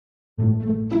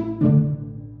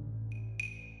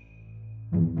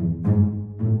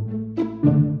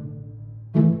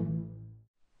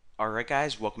Alright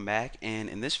guys, welcome back, and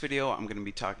in this video I'm going to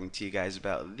be talking to you guys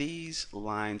about these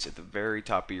lines at the very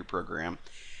top of your program,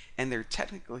 and they're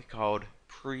technically called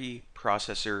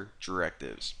preprocessor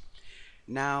directives.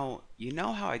 Now, you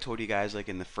know how I told you guys like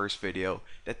in the first video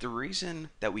that the reason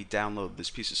that we download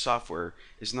this piece of software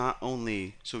is not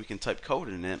only so we can type code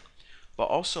in it, but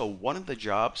also one of the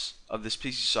jobs of this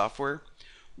piece of software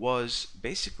was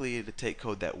basically to take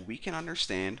code that we can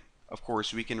understand. Of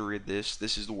course, we can read this.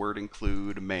 This is the word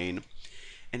include main,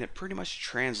 and it pretty much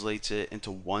translates it into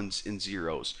ones and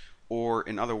zeros, or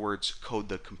in other words, code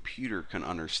the computer can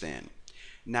understand.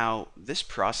 Now, this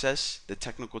process, the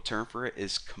technical term for it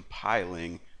is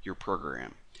compiling your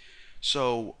program.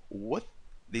 So what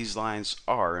these lines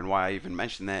are, and why I even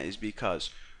mention that, is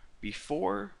because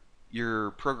before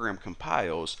your program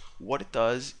compiles, what it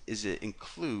does is it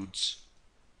includes,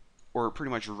 or pretty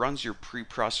much runs your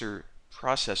preprocessor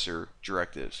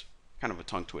directives. Kind of a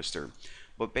tongue twister,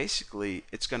 but basically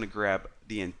it's going to grab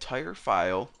the entire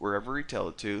file wherever we tell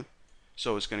it to.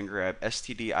 So it's going to grab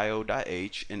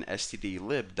stdio.h and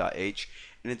stdlib.h,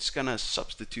 and it's going to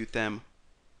substitute them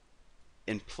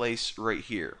in place right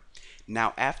here.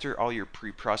 Now, after all your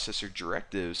preprocessor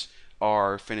directives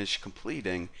are finished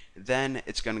completing, then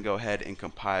it's going to go ahead and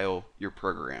compile your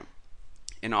program.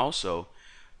 And also,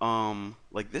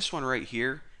 like this one right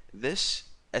here, this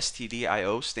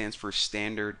stdio stands for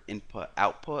standard input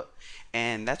output,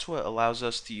 and that's what allows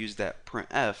us to use that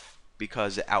printf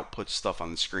because it outputs stuff on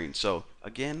the screen. So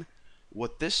again,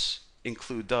 what this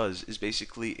include does is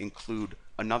basically include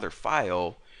another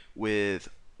file with,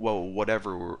 well,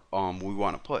 whatever we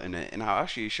want to put in it, and I'll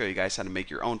actually show you guys how to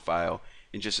make your own file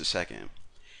in just a second.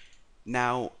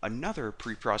 Now, another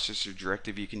preprocessor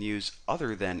directive you can use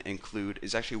other than include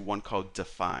is actually one called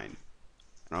define,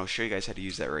 and I'll show you guys how to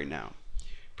use that right now.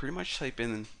 Pretty much type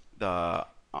in the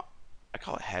I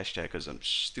call it hashtag because I'm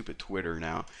stupid Twitter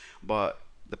now, but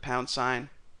the £,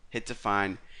 hit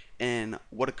define, and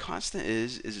what a constant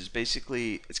is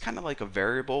basically, it's kind of like a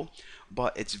variable,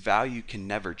 but its value can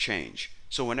never change.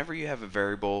 So whenever you have a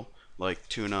variable like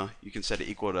tuna, you can set it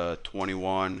equal to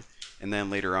 21, and then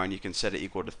later on you can set it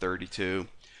equal to 32.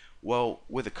 Well,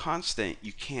 with a constant,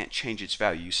 you can't change its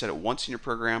value. You set it once in your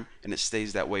program and it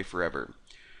stays that way forever.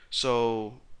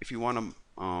 So if you want to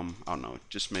I don't know,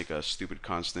 just make a stupid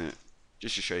constant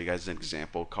just to show you guys an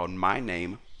example called my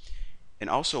name. And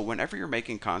also, whenever you're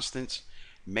making constants,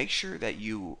 make sure that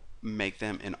you make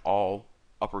them in all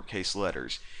uppercase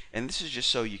letters. And this is just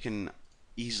so you can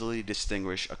easily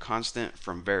distinguish a constant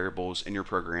from variables in your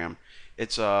program.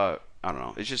 It's I don't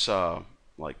know, it's just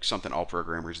like something all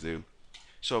programmers do.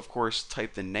 So of course,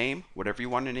 type the name, whatever you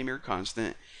want to name your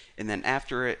constant, and then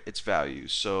after it, its value.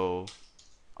 So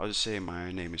I'll just say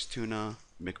my name is Tuna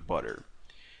McButter.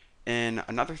 And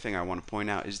another thing I want to point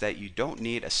out is that you don't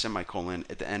need a semicolon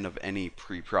at the end of any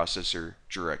preprocessor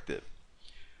directive.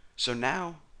 So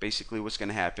now, basically what's going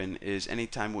to happen is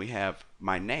anytime we have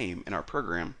my name in our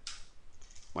program,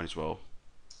 might as well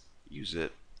use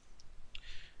it.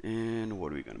 And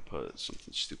what are we going to put?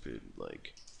 Something stupid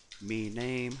like me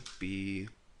name b,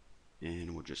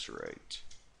 and we'll just write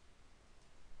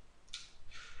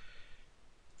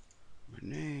my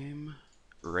name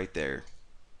right there.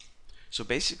 So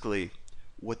basically,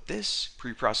 what this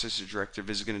preprocessor directive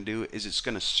is going to do is it's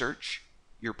going to search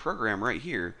your program right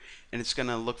here, and it's going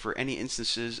to look for any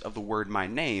instances of the word my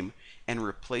name and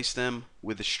replace them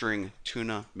with the string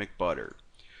Tuna McButter.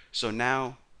 So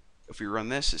now, if we run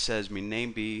this, it says me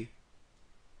name be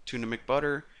Tuna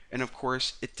McButter, and of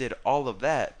course, it did all of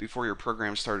that before your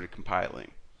program started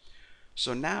compiling.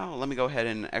 So now, let me go ahead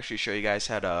and actually show you guys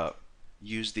how to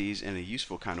use these in a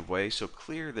useful kind of way. So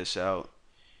clear this out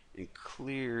and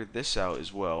clear this out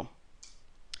as well,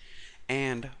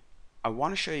 and I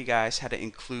want to show you guys how to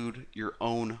include your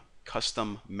own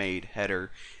custom made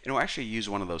header, and we'll actually use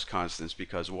one of those constants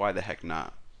because why the heck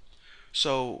not.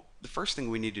 So the first thing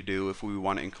we need to do if we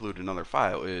want to include another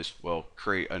file is, well,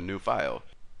 create a new file.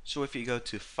 So if you go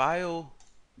to file,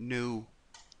 new,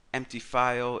 empty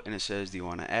file, and it says do you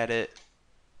want to edit,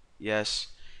 yes,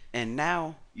 and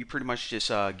now you pretty much just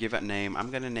give it a name.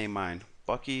 I'm going to name mine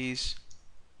Bucky's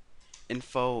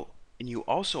info, and you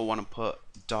also want to put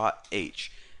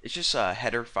 .h. It's just a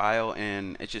header file,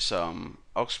 and it's just I'll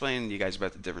explain to you guys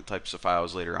about the different types of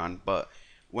files later on, but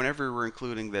whenever we're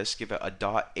including this, give it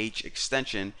a .h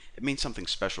extension. It means something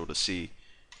special to see.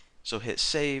 So hit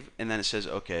save, and then it says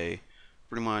okay.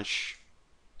 Pretty much,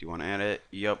 do you want to add it?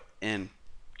 Yep. And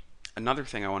another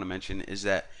thing I want to mention is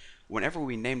that whenever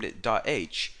we named it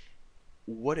 .h,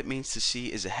 what it means to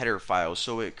see is a header file.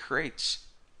 So it creates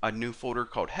a new folder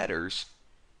called headers,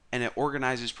 and it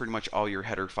organizes pretty much all your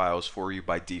header files for you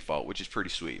by default, which is pretty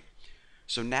sweet.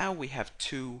 So now we have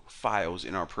two files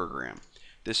in our program.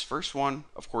 This first one,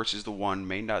 of course, is the one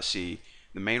main.c,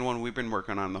 the main one we've been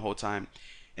working on the whole time.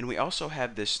 And we also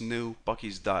have this new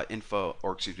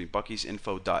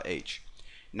bucky's.info.h.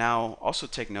 Now, also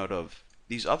take note of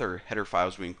these other header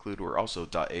files we include were also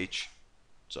 .h.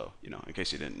 So, in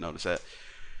case you didn't notice that.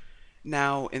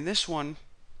 Now, in this one,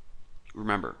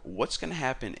 remember, what's going to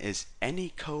happen is any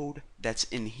code that's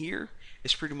in here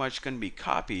is pretty much going to be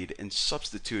copied and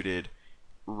substituted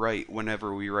right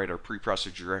whenever we write our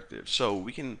preprocessor directive. So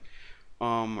we can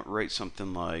write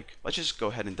something like, let's just go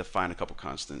ahead and define a couple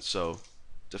constants. So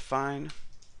define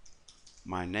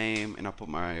my name, and I'll put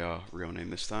my real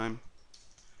name this time.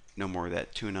 No more of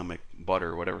that tuna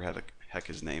McButter, whatever the heck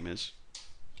his name is.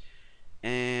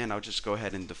 And I'll just go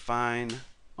ahead and define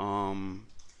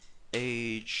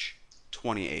age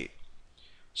 28.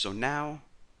 So now,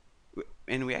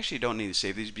 and we actually don't need to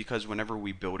save these because whenever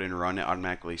we build and run, it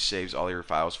automatically saves all your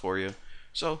files for you.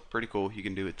 So pretty cool. You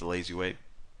can do it the lazy way.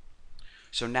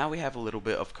 So now we have a little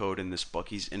bit of code in this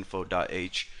Bucky's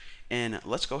info.h, and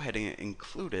let's go ahead and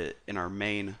include it in our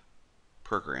main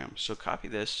program. So copy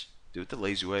this, do it the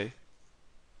lazy way,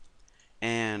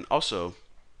 and also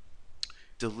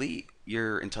delete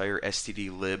your entire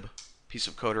stdlib piece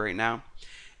of code right now.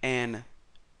 And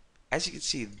as you can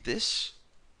see, this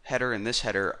header and this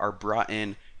header are brought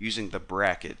in using the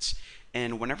brackets.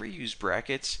 And whenever you use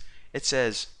brackets,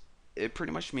 it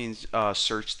pretty much means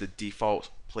search the default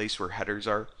place where headers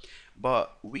are.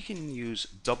 But we can use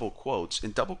double quotes,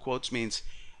 and double quotes means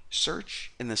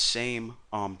search in the same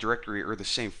directory or the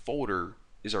same folder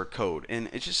is our code, and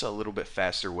it's just a little bit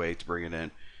faster way to bring it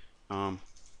in.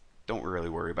 Don't really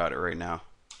worry about it right now.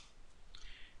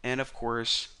 And of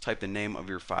course, type the name of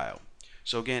your file.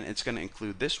 So again, it's going to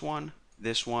include this one,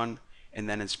 and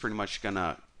then it's pretty much going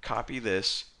to copy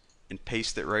this and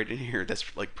paste it right in here.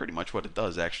 That's like pretty much what it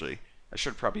does, actually. I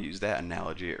should probably use that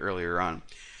analogy earlier on.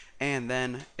 And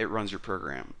then it runs your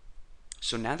program.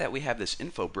 So now that we have this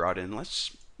info brought in,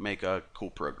 let's make a cool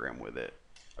program with it.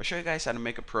 I'll show you guys how to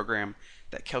make a program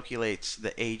that calculates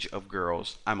the age of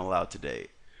girls I'm allowed to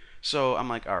date. So I'm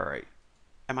like, alright,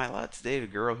 am I allowed to date a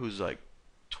girl who's like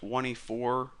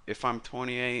 24 if I'm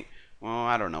 28? Well,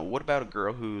 I don't know. What about a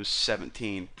girl who's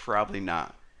 17? Probably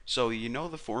not. So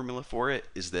the formula for it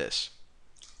is this.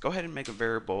 Go ahead and make a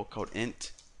variable called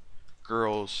int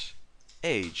girls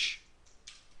age.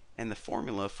 And the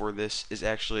formula for this is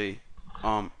actually,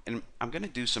 and I'm going to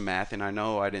do some math, and I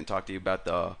know I didn't talk to you about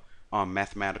the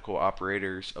mathematical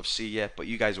operators of C yet, but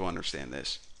you guys will understand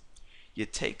this. You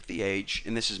take the age,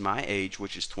 and this is my age,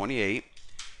 which is 28,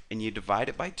 and you divide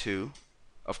it by 2.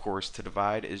 Of course, to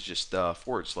divide is just /,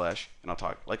 and I'll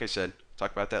talk, like I said,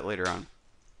 talk about that later on.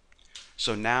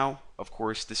 So now, of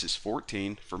course, this is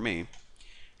 14 for me,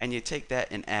 and you take that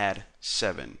and add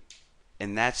 7,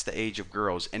 and that's the age of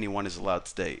girls anyone is allowed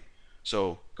to date.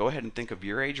 So go ahead and think of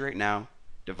your age right now,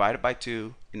 divide it by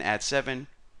 2, and add 7.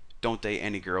 Don't date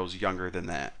any girls younger than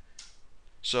that.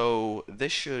 So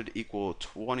this should equal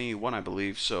 21, I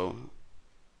believe. So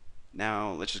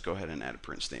now let's just go ahead and add a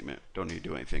print statement. Don't need to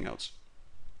do anything else.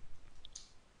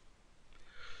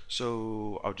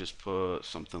 So I'll just put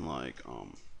something like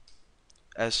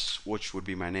S, which would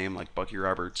be my name, like Bucky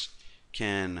Roberts,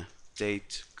 can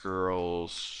date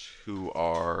girls who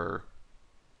are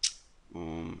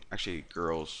actually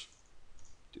girls,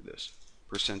 do this,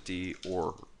 percenti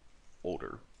or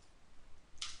older.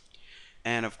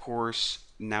 And of course,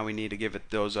 now we need to give it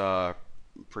those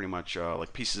pretty much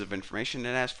like pieces of information it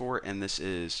asks for, and this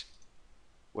is,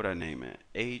 what I name it,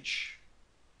 age,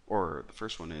 or the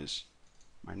first one is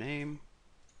my name,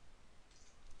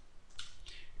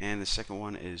 and the second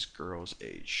one is girl's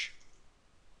age.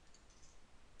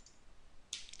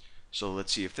 So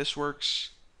let's see if this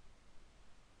works.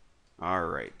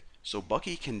 Alright, so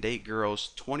Bucky can date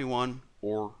girls 21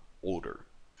 or older.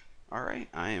 Alright,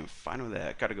 I am fine with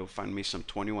that. Gotta go find me some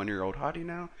 21-year-old hottie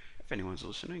now. If anyone's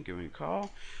listening, give me a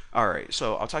call. Alright,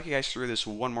 so I'll talk you guys through this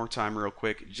one more time real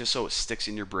quick, just so it sticks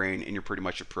in your brain and you're pretty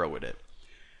much a pro with it.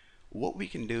 What we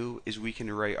can do is we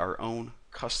can write our own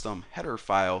custom header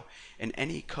file, and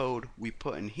any code we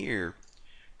put in here,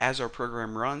 as our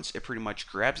program runs, it pretty much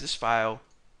grabs this file,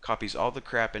 copies all the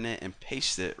crap in it, and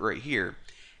pastes it right here.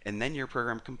 And then your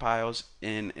program compiles.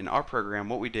 In our program,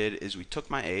 what we did is we took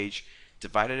my age,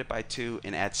 divided it by 2,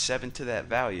 and add 7 to that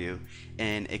value,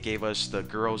 and it gave us the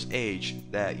girl's age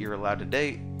that you're allowed to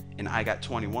date, and I got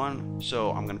 21.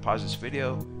 So I'm going to pause this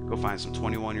video, go find some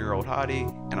 21-year-old hottie,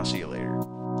 and I'll see you later.